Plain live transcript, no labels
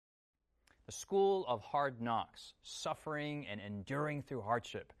the School of Hard Knocks, Suffering and Enduring Through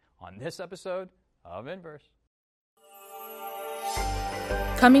Hardship, on this episode of Inverse.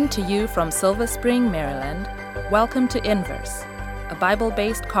 Coming to you from Silver Spring, Maryland, welcome to Inverse, a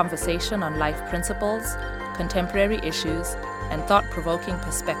Bible-based conversation on life principles, contemporary issues, and thought-provoking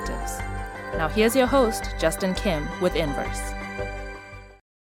perspectives. Now here's your host, Justin Kim, with Inverse.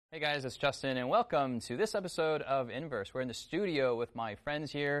 Hey guys, it's Justin, and welcome to this episode of Inverse. We're in the studio with my friends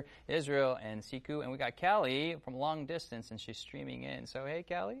here, Israel and Siku, and we got Callie from long distance, and she's streaming in. So hey,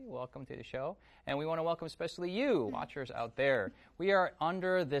 Callie, welcome to the show. And we want to welcome especially you, watchers out there. We are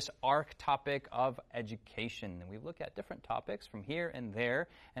under this ARC topic of education. We look at different topics from here and there,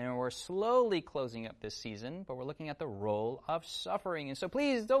 and we're slowly closing up this season, but we're looking at the role of suffering. And so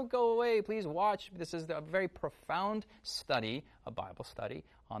please don't go away. Please watch. This is a very profound study, a Bible study,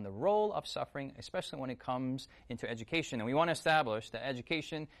 on the role of suffering, especially when it comes into education. And we want to establish that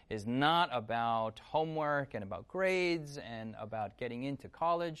education is not about homework and about grades and about getting into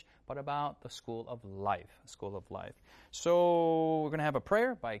college, but about the school of life, So we're going to have a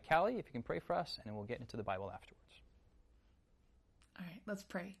prayer by Callie, if you can pray for us, and then we'll get into the Bible afterwards. All right, let's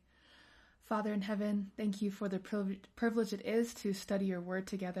pray. Father in heaven, thank you for the privilege it is to study your word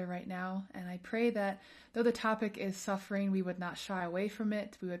together right now. And I pray that though the topic is suffering, we would not shy away from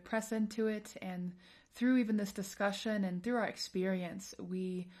it. We would press into it. And through even this discussion and through our experience,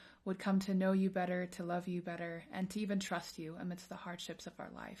 we would come to know you better, to love you better, and to even trust you amidst the hardships of our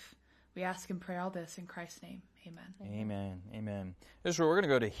life. We ask and pray all this in Christ's name. Amen. Amen. Amen. Israel, we're going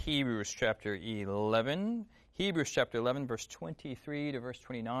to go to Hebrews chapter 11. Hebrews chapter 11, verse 23 to verse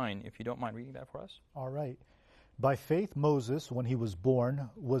 29, if you don't mind reading that for us. All right. By faith, Moses, when he was born,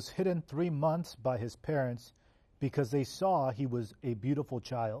 was hidden 3 months by his parents because they saw he was a beautiful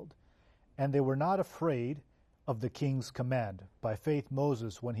child, and they were not afraid of the king's command. By faith,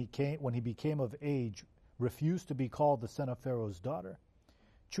 Moses, when he became of age, refused to be called the son of Pharaoh's daughter,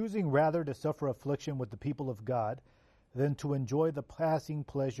 choosing rather to suffer affliction with the people of God than to enjoy the passing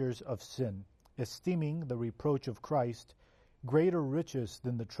pleasures of sin, esteeming the reproach of Christ greater riches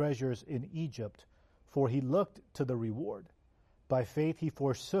than the treasures in Egypt, for he looked to the reward. By faith he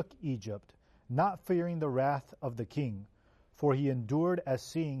forsook Egypt, not fearing the wrath of the king, for he endured as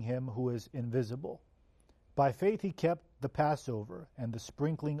seeing him who is invisible. By faith he kept the Passover and the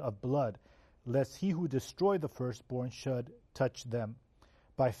sprinkling of blood, lest he who destroyed the firstborn should touch them.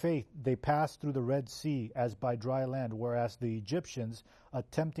 By faith they passed through the Red Sea as by dry land, whereas the Egyptians,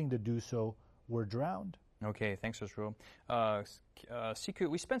 attempting to do so, were drowned. Okay, thanks, Israel. Siku,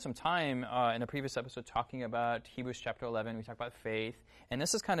 we spent some time in a previous episode talking about Hebrews chapter 11. We talked about faith, and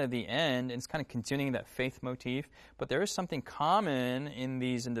this is kind of the end, and it's kind of continuing that faith motif. But there is something common in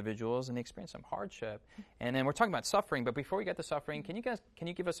these individuals, and they experience some hardship. And then we're talking about suffering. But before we get to suffering, can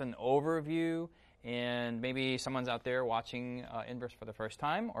you give us an overview? And maybe someone's out there watching Inverse for the first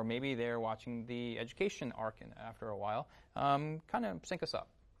time, or maybe they're watching the education arc after a while. Kind of sync us up.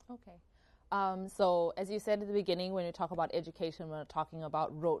 Okay. So as you said at the beginning, when you talk about education, we're talking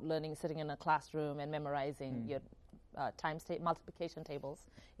about rote learning, sitting in a classroom and memorizing your multiplication tables,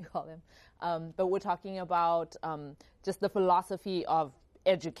 you call them. But we're talking about just the philosophy of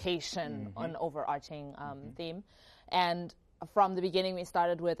education, an overarching theme. And from the beginning, we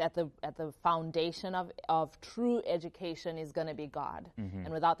started with at the foundation of true education is going to be God, and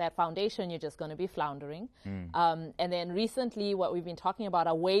without that foundation, you're just going to be floundering. And then recently, what we've been talking about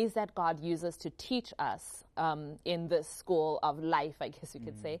are ways that God uses to teach us in this school of life, I guess you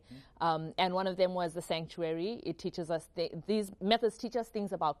could say. And one of them was the sanctuary. It teaches us these methods teach us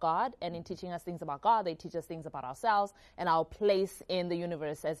things about God, and in teaching us things about God, they teach us things about ourselves and our place in the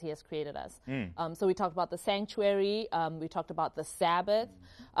universe as He has created us. So we talked about the sanctuary. We talked about the Sabbath,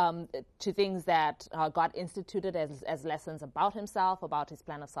 to things that God instituted as lessons about Himself, about His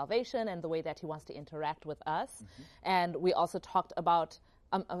plan of salvation, and the way that He wants to interact with us. And we also talked about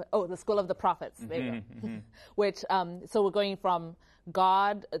the School of the Prophets, there you go. Which, so we're going from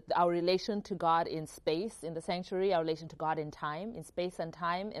God, our relation to God in space, in the sanctuary, our relation to God in time, in space and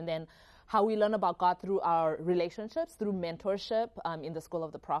time, and then how we learn about God through our relationships, through mentorship in the School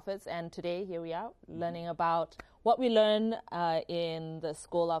of the Prophets. And today, here we are, learning about what we learn in the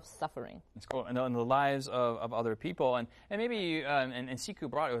School of Suffering. It's cool. And in the lives of other people. And maybe, and Siku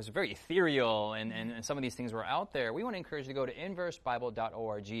brought it was very ethereal, and some of these things were out there. We want to encourage you to go to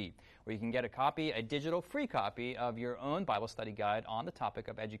inversebible.org. where you can get a digital free copy of your own Bible study guide on the topic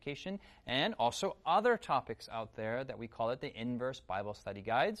of education and also other topics out there that we call it the Inverse Bible Study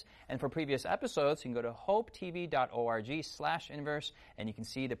Guides. And for previous episodes, you can go to hopetv.org/inverse, and you can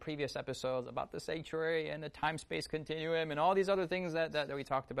see the previous episodes about the sanctuary and the time-space continuum and all these other things that we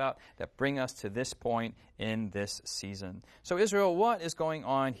talked about that bring us to this point in this season. So Israel, what is going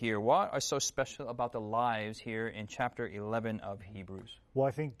on here? What are so special about the lives here in chapter 11 of Hebrews? Well,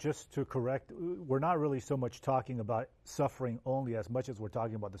 I think just to correct, we're not really so much talking about suffering only as much as we're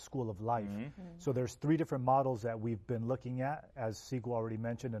talking about the school of life. So there's 3 different models that we've been looking at, as Siku already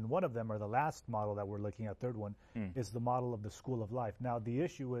mentioned, and one of them, or the last model that we're looking at, third one, is the model of the school of life. Now, the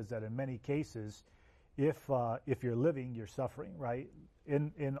issue is that in many cases, if you're living, you're suffering, right?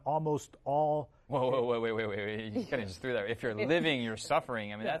 In almost all... Whoa, wait. You kind of just threw that. If you're living, you're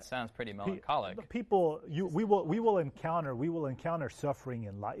suffering. I mean, that sounds pretty melancholic. People, we will encounter suffering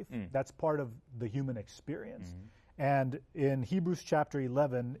in life. That's part of the human experience. And in Hebrews chapter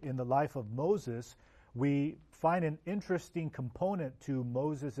 11, in the life of Moses, we find an interesting component to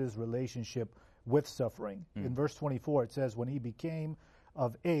Moses' relationship with suffering. In verse 24, it says, when he became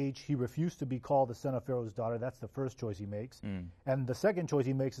of age, he refused to be called the son of Pharaoh's daughter. That's the first choice he makes. And the second choice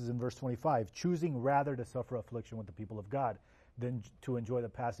he makes is in verse 25, choosing rather to suffer affliction with the people of God than to enjoy the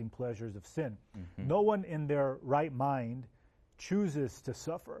passing pleasures of sin. No one in their right mind chooses to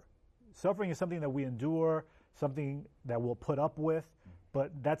suffer. Suffering is something that we endure, something that we'll put up with, but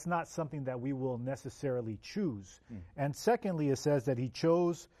that's not something that we will necessarily choose. And secondly, it says that he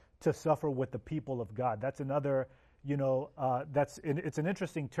chose to suffer with the people of God. That's another... it's an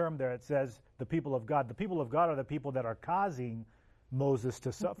interesting term there. It says the people of God. The people of God are the people that are causing Moses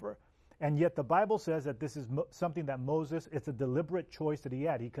to suffer. And yet the Bible says that this is something that Moses, it's a deliberate choice that he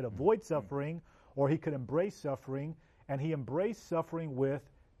had. He could avoid suffering or he could embrace suffering, and he embraced suffering with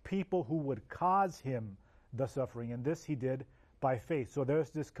people who would cause him the suffering. And this he did by faith. So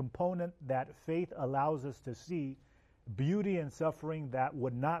there's this component that faith allows us to see beauty in suffering that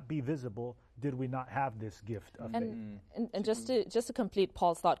would not be visible did we not have this gift of faith. And just to complete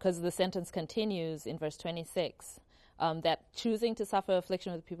Paul's thought, because the sentence continues in verse 26, that choosing to suffer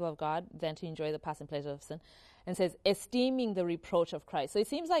affliction with the people of God than to enjoy the passing pleasure of sin, and says, esteeming the reproach of Christ. So it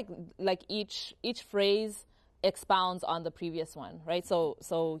seems like each phrase expounds on the previous one, right?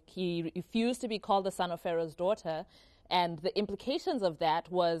 So he refused to be called the son of Pharaoh's daughter, and the implications of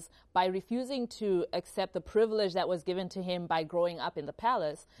that was by refusing to accept the privilege that was given to him by growing up in the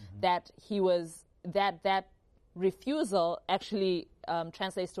palace, that he was that refusal actually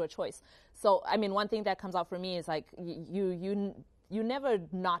translates to a choice. So, I mean, one thing that comes out for me is like you never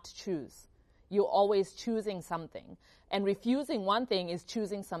not choose. You're always choosing something, and refusing one thing is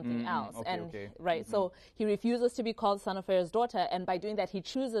choosing something else. Right. So he refuses to be called son of Pharaoh's daughter, and by doing that, he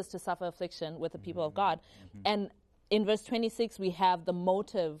chooses to suffer affliction with the people of God, and in verse 26, we have the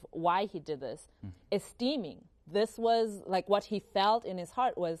motive why he did this. Esteeming. This was like what he felt in his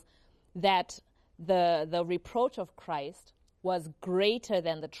heart was that the reproach of Christ was greater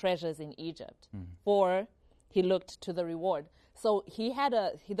than the treasures in Egypt, for he looked to the reward. So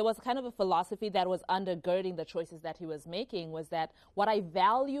there was kind of a philosophy that was undergirding the choices that he was making, was that what I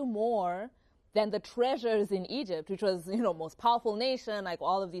value more than the treasures in Egypt, which was, most powerful nation, like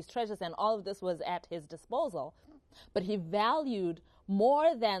all of these treasures, and all of this was at his disposal. But he valued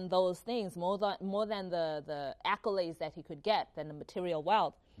more than those things, more than the accolades that he could get, than the material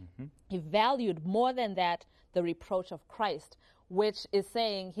wealth. He valued more than that the reproach of Christ, which is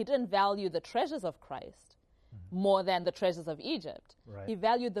saying he didn't value the treasures of Christ more than the treasures of Egypt. Right. He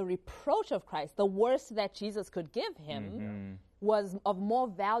valued the reproach of Christ. The worst that Jesus could give him was of more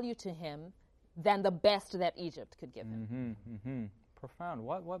value to him than the best that Egypt could give him. Profound.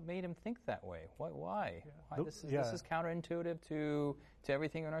 What made him think that way? Why? This is counterintuitive to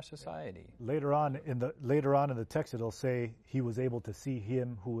everything in our society. Later on in the text, it'll say he was able to see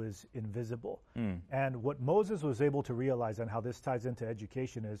him who is invisible. And what Moses was able to realize, and how this ties into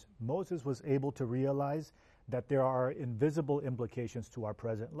education, is Moses was able to realize that there are invisible implications to our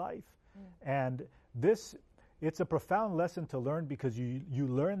present life. And it's a profound lesson to learn, because you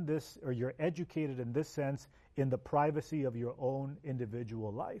learn this, or you're educated in this sense, in the privacy of your own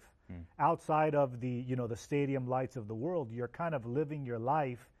individual life. Outside of the stadium lights of the world, you're kind of living your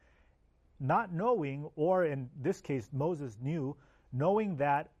life not knowing, or in this case, Moses knew, knowing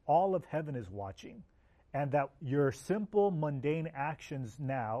that all of heaven is watching, and that your simple, mundane actions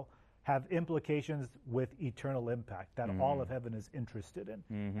now have implications with eternal impact, that all of heaven is interested in.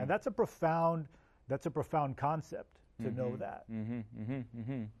 And that's a profound concept to know that.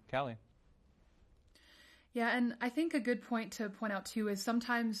 Callie. Yeah, and I think a good point to point out too is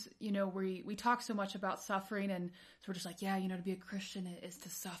sometimes, we talk so much about suffering, and so we're just like, yeah, to be a Christian is to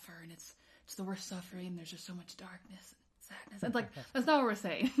suffer, and it's the worst suffering. There's just so much darkness and sadness. And that's not what we're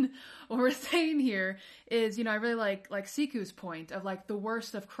saying. What we're saying here is, I really like Siku's point of like the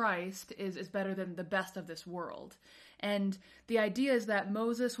worst of Christ is better than the best of this world. And the idea is that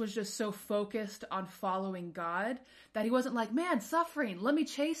Moses was just so focused on following God that he wasn't like, man, suffering, let me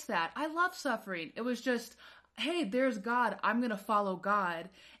chase that. I love suffering. It was just, hey, there's God. I'm going to follow God.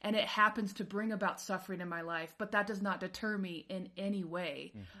 And it happens to bring about suffering in my life, but that does not deter me in any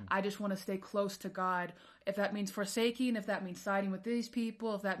way. Mm-hmm. I just want to stay close to God. If that means forsaking, if that means siding with these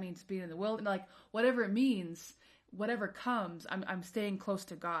people, if that means being in the wilderness, like whatever it means, whatever comes, I'm staying close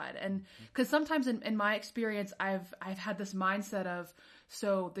to God. And because sometimes in my experience, I've had this mindset of,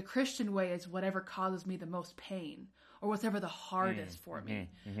 so the Christian way is whatever causes me the most pain or whatever the hardest for me.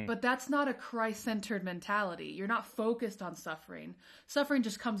 Mm-hmm. But that's not a Christ-centered mentality. You're not focused on suffering. Suffering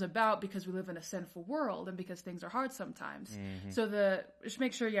just comes about because we live in a sinful world and because things are hard sometimes. Mm-hmm. So just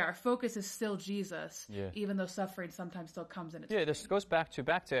make sure, our focus is still Jesus, even though suffering sometimes still comes in its way. This goes back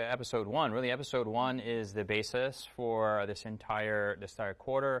to episode 1. Really, episode 1 is the basis for this entire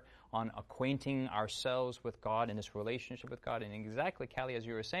quarter on acquainting ourselves with God and this relationship with God. And exactly, Callie, as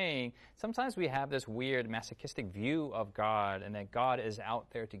you were saying, sometimes we have this weird masochistic view of God and that God is out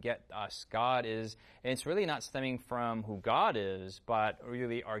there to get us. And it's really not stemming from who God is, but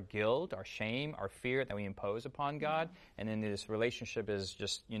really our guilt, our shame, our fear that we impose upon God. And then this relationship is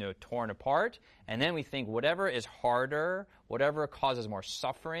just, torn apart. And then we think whatever is harder, whatever causes more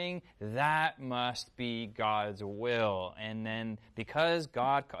suffering, that must be God's will. And then because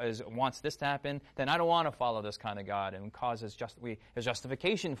God wants this to happen, then I don't want to follow this kind of God, and causes there's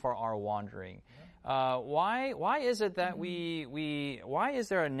justification for our wandering. Why is it that why is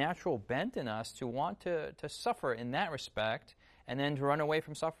there a natural bent in us to want to suffer in that respect, and then to run away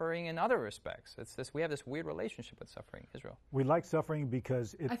from suffering in other respects? We have this weird relationship with suffering, Israel. We like suffering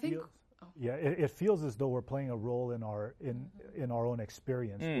because it feels as though we're playing a role in our own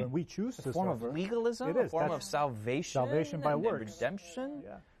experience. When we choose to suffer, a form of legalism, it is. A form of salvation by works, redemption.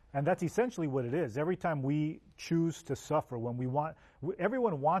 Yeah. And that's essentially what it is. Every time we choose to suffer,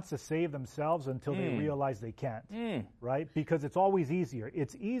 everyone wants to save themselves until they realize they can't, right? Because it's always easier.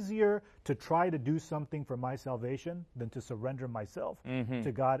 It's easier to try to do something for my salvation than to surrender myself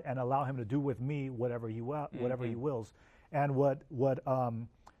to God and allow Him to do with me whatever He wills. And what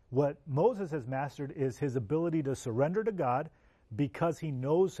Moses has mastered is his ability to surrender to God because he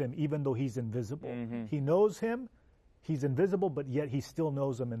knows Him, even though He's invisible. He knows Him. He's invisible, but yet he still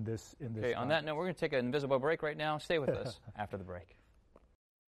knows Him in this. Okay, on that note, we're going to take an invisible break right now. Stay with us after the break.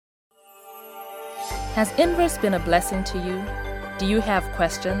 Has Inverse been a blessing to you? Do you have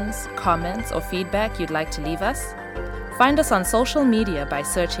questions, comments, or feedback you'd like to leave us? Find us on social media by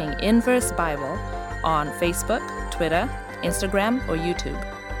searching Inverse Bible on Facebook, Twitter, Instagram, or YouTube.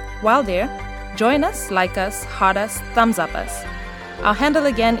 While there, join us, like us, heart us, thumbs up us. Our handle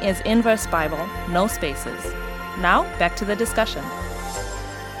again is Inverse Bible, no spaces. Now, back to the discussion.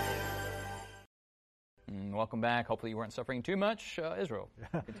 Welcome back. Hopefully you weren't suffering too much. Israel,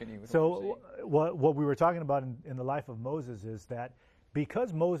 continue with what we were talking about in the life of Moses is that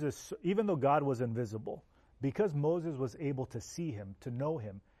because Moses, even though God was invisible, because Moses was able to see Him, to know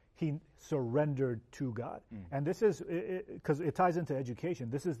Him, he surrendered to God. And this is, because it ties into education,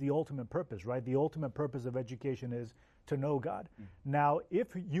 this is the ultimate purpose, right? The ultimate purpose of education is to know God. Now, if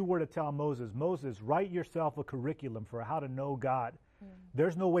you were to tell Moses, write yourself a curriculum for how to know God,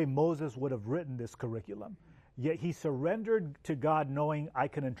 there's no way Moses would have written this curriculum. Yet he surrendered to God knowing I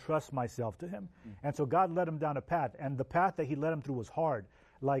can entrust myself to Him. And so God led him down a path, and the path that He led him through was hard.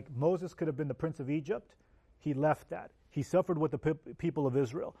 Like Moses could have been the prince of Egypt, he left that. He suffered with the people of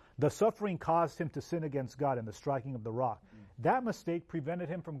Israel. The suffering caused him to sin against God in the striking of the rock. That mistake prevented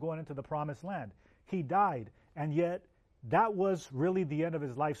him from going into the promised land. He died, and yet that was really the end of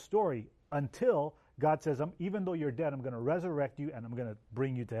his life story until God says, even though you're dead, I'm going to resurrect you and I'm going to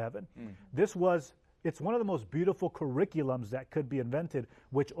bring you to heaven. It's one of the most beautiful curriculums that could be invented,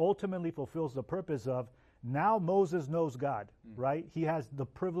 which ultimately fulfills the purpose of now Moses knows God, right? He has the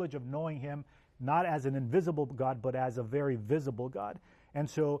privilege of knowing Him not as an invisible God, but as a very visible God. And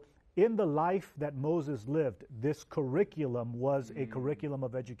so in the life that Moses lived, this curriculum was a curriculum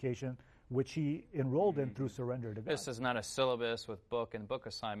of education which he enrolled in through surrender to God. This is not a syllabus with book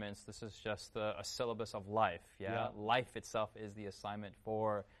assignments. This is just a syllabus of life. Yeah? Life itself is the assignment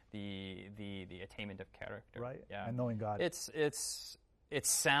for the attainment of character. Right. Yeah. And knowing God. It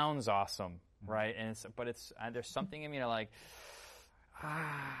sounds awesome, right? And there's something in me like,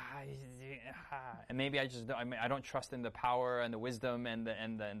 and maybe I don't trust in the power and the wisdom and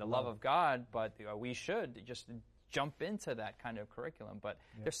the love of God, but we should just jump into that kind of curriculum. But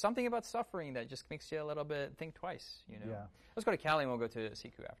there's something about suffering that just makes you a little bit think twice, you know. Yeah. Let's go to Callie and we'll go to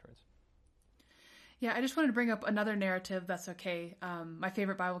Siku afterwards. Yeah, I just wanted to bring up another narrative that's okay. My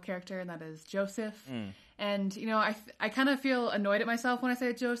favorite Bible character, and that is Joseph. And, you know, I kind of feel annoyed at myself when I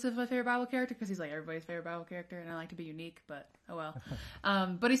say Joseph my favorite Bible character, because he's like everybody's favorite Bible character, and I like to be unique, but oh well.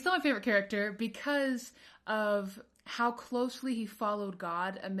 But he's still my favorite character because of how closely he followed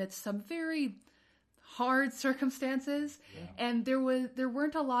God amidst some very hard circumstances. And there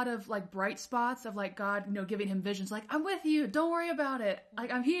weren't a lot of like bright spots of like God, you know, giving him visions like, I'm with you, don't worry about it,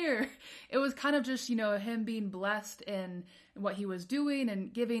 like I'm here. It was kind of just, you know, him being blessed in what he was doing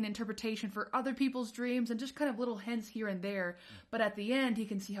and giving interpretation for other people's dreams and just kind of little hints here and there. But at the end, he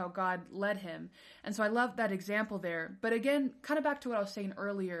can see how God led him. And so I love that example there. But again, kind of back to what I was saying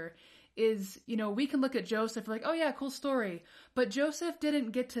earlier, is, you know, we can look at Joseph like, oh yeah, cool story. But Joseph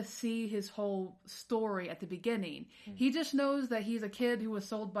didn't get to see his whole story at the beginning. He just knows that he's a kid who was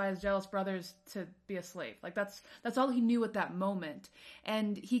sold by his jealous brothers to be a slave. Like that's all he knew at that moment.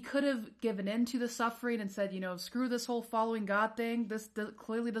 And he could have given in to the suffering and said, you know, screw this whole following God thing. This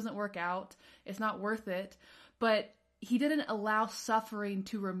clearly doesn't work out. It's not worth it. But he didn't allow suffering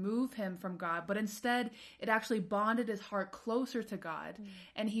to remove him from God, but instead it actually bonded his heart closer to God,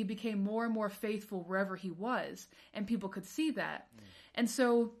 and he became more and more faithful wherever he was, and people could see that. And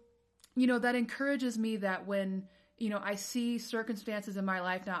so, you know, that encourages me that when, you know, I see circumstances in my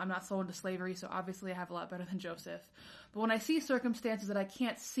life, now I'm not sold into slavery, so obviously I have a lot better than Joseph, but when I see circumstances that I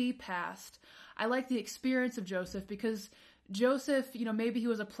can't see past, I like the experience of Joseph, because Joseph, you know, maybe he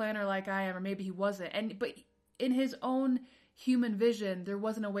was a planner like I am, or maybe he wasn't, but in his own human vision, there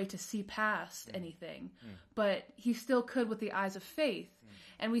wasn't a way to see past anything, but he still could with the eyes of faith.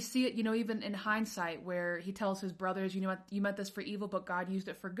 And we see it, you know, even in hindsight, where he tells his brothers, you know, you meant this for evil, but God used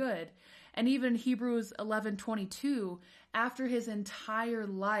it for good. And even Hebrews 11:22, after his entire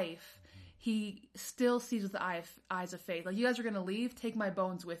life, he still sees with the eyes of faith. Like, you guys are going to leave, take my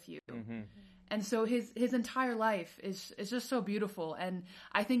bones with you. And so his entire life is just so beautiful. And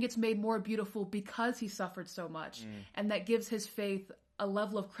I think it's made more beautiful because he suffered so much. And that gives his faith a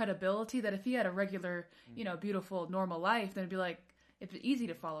level of credibility that if he had a regular, you know, beautiful, normal life, then it'd be like, it's easy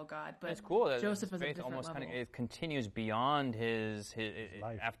to follow God. But it's cool that Joseph is a faith different almost level. it continues beyond his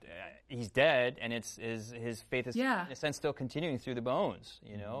life. after he's dead, and his faith is in a sense still continuing through the bones.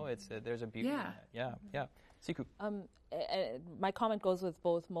 You know, it's there's a beauty in that. Yeah. Siku. My comment goes with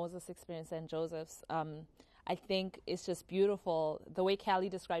both Moses' experience and Joseph's. I think it's just beautiful the way Callie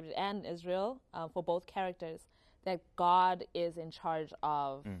described it, and Israel, for both characters, that God is in charge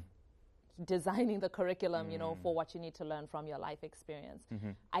of designing the curriculum, you know, for what you need to learn from your life experience.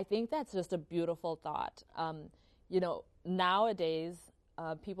 I think that's just a beautiful thought. You know, nowadays,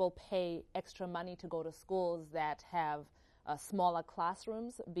 people pay extra money to go to schools that have smaller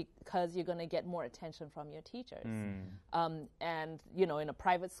classrooms because you're going to get more attention from your teachers. And, you know, in a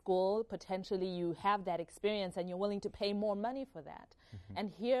private school, potentially you have that experience and you're willing to pay more money for that.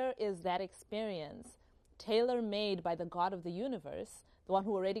 And here is that experience tailor-made by the God of the universe, the one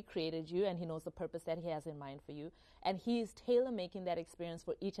who already created you, and he knows the purpose that he has in mind for you. And he's tailor-making that experience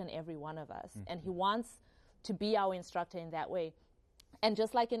for each and every one of us. And he wants to be our instructor in that way. And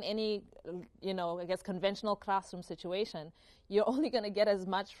just like in any, you know, I guess conventional classroom situation, you're only going to get as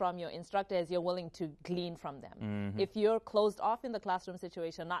much from your instructor as you're willing to glean from them. If you're closed off in the classroom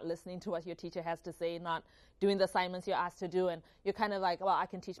situation, not listening to what your teacher has to say, not doing the assignments you're asked to do, and you're kind of like, well, I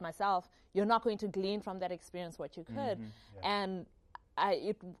can teach myself, you're not going to glean from that experience what you could. And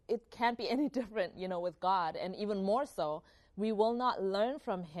it can't be any different, you know, with God. And even more so, we will not learn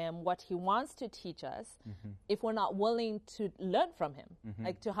from him what he wants to teach us if we're not willing to learn from him,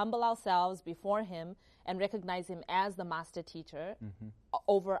 like to humble ourselves before him and recognize him as the master teacher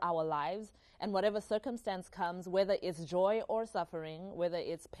over our lives. And whatever circumstance comes, whether it's joy or suffering, whether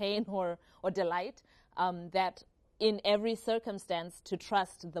it's pain or delight, that in every circumstance to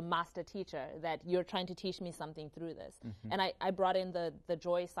trust the master teacher, that you're trying to teach me something through this. And I brought in the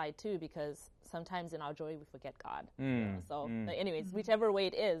joy side too, because sometimes in our joy we forget God. You know? So anyways, whichever way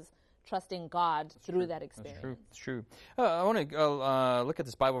it is, trusting God through that experience. It's true. I want to look at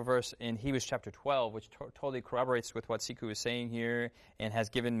this Bible verse in Hebrews chapter 12, which totally corroborates with what Siku is saying here and has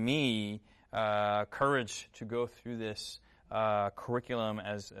given me courage to go through this curriculum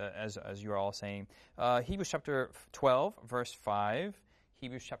as you're all saying. Hebrews chapter 12, verse 5.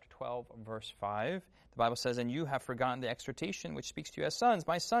 Hebrews chapter 12, verse 5. The Bible says, "And you have forgotten the exhortation which speaks to you as sons.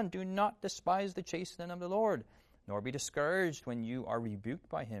 My son, do not despise the chastening of the Lord, nor be discouraged when you are rebuked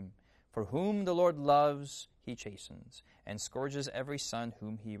by him. For whom the Lord loves, he chastens, and scourges every son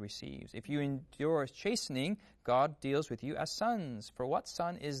whom he receives. If you endure chastening, God deals with you as sons. For what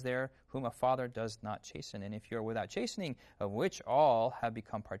son is there whom a father does not chasten? And if you are without chastening, of which all have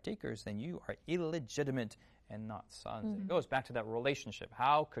become partakers, then you are illegitimate and not sons. It goes back to that relationship.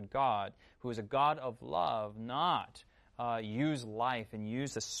 How could God, who is a God of love, not use life and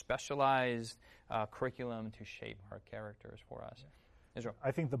use a specialized curriculum to shape our characters for us? Israel.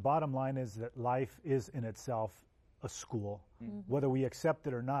 I think the bottom line is that life is in itself a school. Whether we accept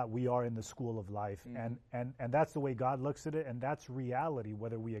it or not, we are in the school of life. And that's the way God looks at it, and that's reality,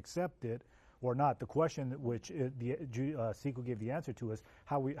 whether we accept it or not. The question which Siku gave the answer to is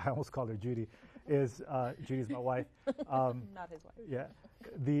how I almost called her Judy, is Judy's my wife. Not his wife. Yeah.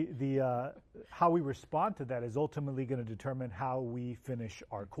 The how we respond to that is ultimately going to determine how we finish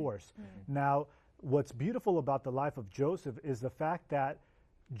our course. Now, what's beautiful about the life of Joseph is the fact that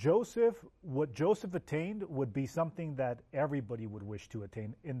what Joseph attained would be something that everybody would wish to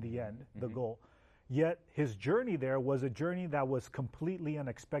attain in the end, the goal. Yet his journey there was a journey that was completely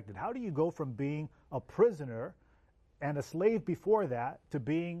unexpected. How do you go from being a prisoner and a slave before that to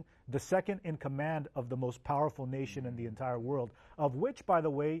being the second in command of the most powerful nation in the entire world, of which, by the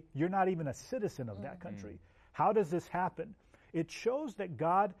way, you're not even a citizen of that country? How does this happen? It shows that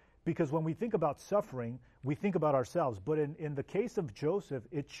God, because when we think about suffering, we think about ourselves. But in the case of Joseph,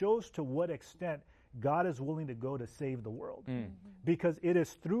 it shows to what extent God is willing to go to save the world. Because it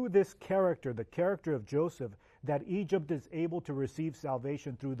is through this character, the character of Joseph, that Egypt is able to receive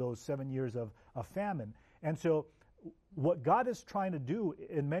salvation through those 7 years of famine. And so what God is trying to do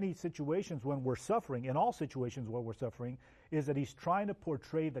in many situations when we're suffering, in all situations where we're suffering, is that he's trying to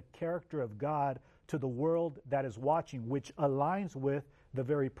portray the character of God to the world that is watching, which aligns with the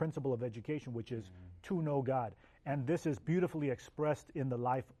very principle of education, which is to know God. And this is beautifully expressed in the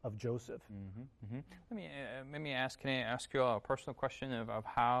life of Joseph. Can I ask you a personal question of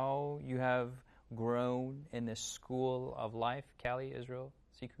how you have grown in this school of life, Callie, Israel,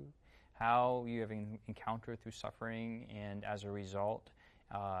 Siku? How you have encountered through suffering, and as a result,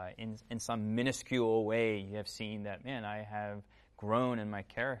 in some minuscule way, you have seen that, man, I have grown in my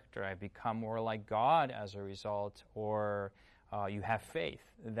character. I've become more like God as a result, or you have faith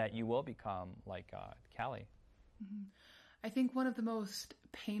that you will become like God. Callie? I think one of the most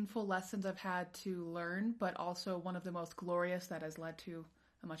painful lessons I've had to learn, but also one of the most glorious that has led to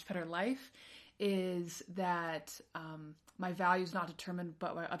a much better life, is that my value is not determined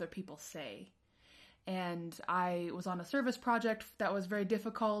by what other people say. And I was on a service project that was very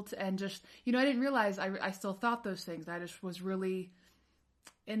difficult, and just, I didn't realize I still thought those things. I just was really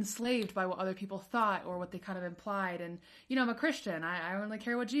enslaved by what other people thought or what they kind of implied. And, I'm a Christian. I don't really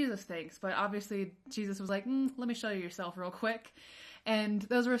care what Jesus thinks. But obviously Jesus was like, let me show you yourself real quick. And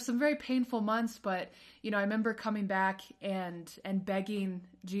those were some very painful months. But, I remember coming back and begging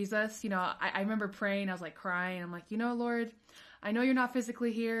Jesus. I remember praying. I was like crying. I'm like, Lord, I know you're not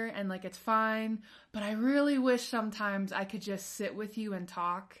physically here and like it's fine, but I really wish sometimes I could just sit with you and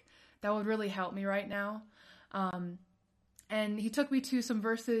talk. That would really help me right now. And he took me to some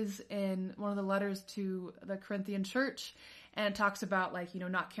verses in one of the letters to the Corinthian church, and it talks about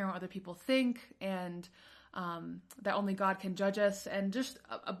not caring what other people think, and that only God can judge us. And just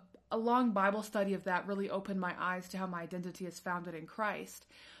a long Bible study of that really opened my eyes to how my identity is founded in Christ.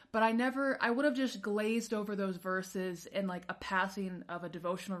 But I would have just glazed over those verses in like a passing of a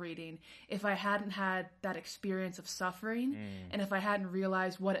devotional reading if I hadn't had that experience of suffering and if I hadn't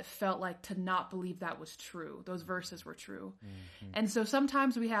realized what it felt like to not believe that was true. Those verses were true. And so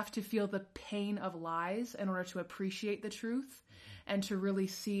sometimes we have to feel the pain of lies in order to appreciate the truth and to really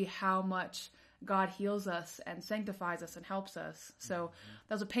see how much God heals us and sanctifies us and helps us. So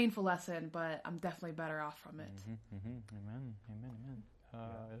that was a painful lesson, but I'm definitely better off from it. Amen.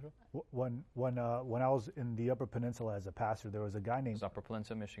 When I was in the Upper Peninsula as a pastor, there was a guy named Upper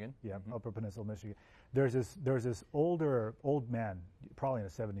Peninsula, Michigan. Yeah, Upper Peninsula, Michigan. There's this old man, probably in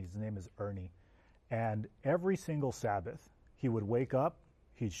his 70s. His name is Ernie, and every single Sabbath he would wake up,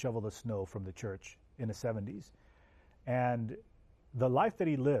 he'd shovel the snow from the church in the 70s, and the life that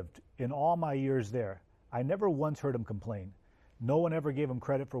he lived in all my years there, I never once heard him complain. No one ever gave him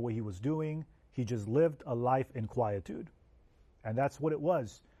credit for what he was doing. He just lived a life in quietude. And that's what it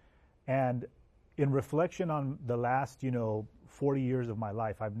was. And in reflection on the last, 40 years of my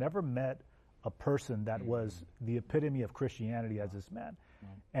life, I've never met a person that was the epitome of Christianity as this man.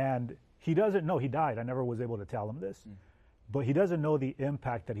 And he doesn't know he died. I never was able to tell him this. but he doesn't know the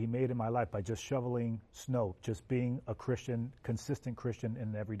impact that he made in my life by just shoveling snow, just being a Christian, consistent Christian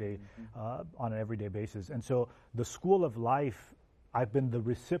in everyday, on an everyday basis. And so the school of life, I've been the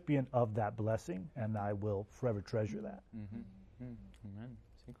recipient of that blessing, and I will forever treasure that. Amen.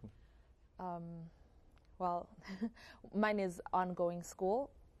 Well, mine is ongoing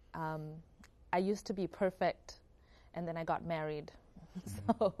school. I used to be perfect, and then I got married.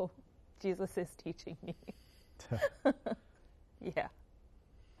 So Jesus is teaching me. Yeah.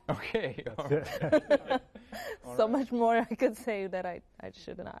 Okay. So much more I could say that I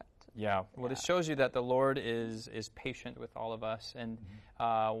should not. Yeah. Well, this shows you that the Lord is patient with all of us. And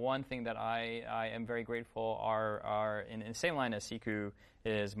one thing that I am very grateful are in the same line as Siku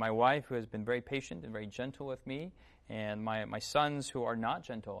is my wife, who has been very patient and very gentle with me, and my sons, who are not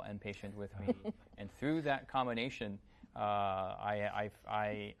gentle and patient with me. And through that combination, I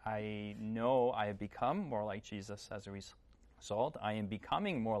know I have become more like Jesus as a result. I am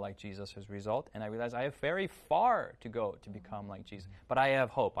becoming more like Jesus as a result, and I realize I have very far to go to become like Jesus. But I have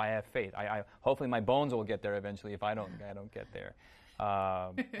hope. I have faith. I hopefully my bones will get there eventually if I don't get there.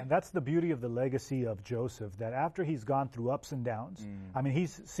 And that's the beauty of the legacy of Joseph, that after he's gone through ups and downs, I mean,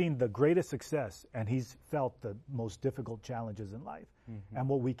 he's seen the greatest success, and he's felt the most difficult challenges in life. And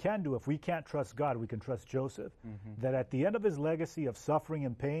what we can do, if we can't trust God, we can trust Joseph, that at the end of his legacy of suffering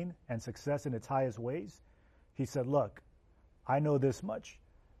and pain and success in its highest ways, he said, look, I know this much,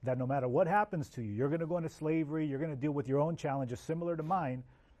 that no matter what happens to you, you're going to go into slavery, you're going to deal with your own challenges similar to mine,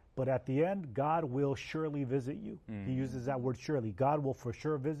 but at the end, God will surely visit you. He uses that word surely. God will for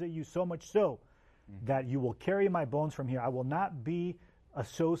sure visit you, so much so that you will carry my bones from here. I will not be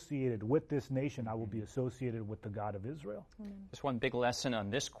associated with this nation. I will be associated with the God of Israel. Just one big lesson on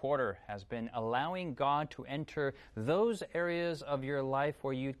this quarter has been allowing God to enter those areas of your life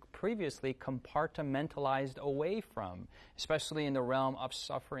where you previously compartmentalized away from, especially in the realm of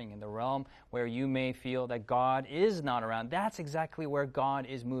suffering, in the realm where you may feel that God is not around. That's exactly where God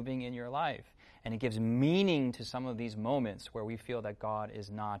is moving in your life. And it gives meaning to some of these moments where we feel that God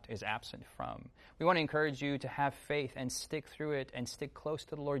is absent from. We want to encourage you to have faith and stick through it and stick close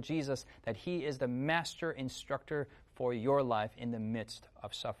to the Lord Jesus, that He is the master instructor for your life in the midst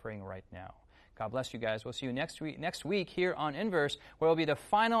of suffering right now. God bless you guys. We'll see you next week here on Inverse, where will be the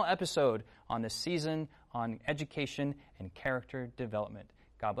final episode on the season on education and character development.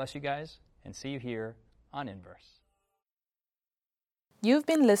 God bless you guys, and see you here on Inverse. You've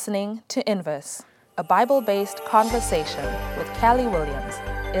been listening to Inverse, a Bible-based conversation with Callie Williams,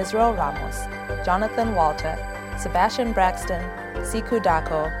 Israel Ramos, Jonathan Walter, Sebastian Braxton, Siku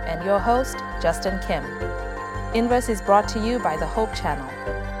Dako, and your host, Justin Kim. Inverse is brought to you by the Hope Channel,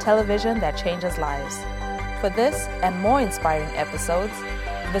 television that changes lives. For this and more inspiring episodes,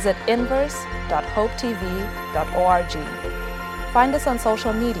 visit inverse.hopetv.org. Find us on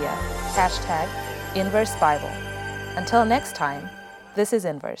social media, #InverseBible. Until next time, this is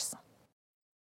Inverse.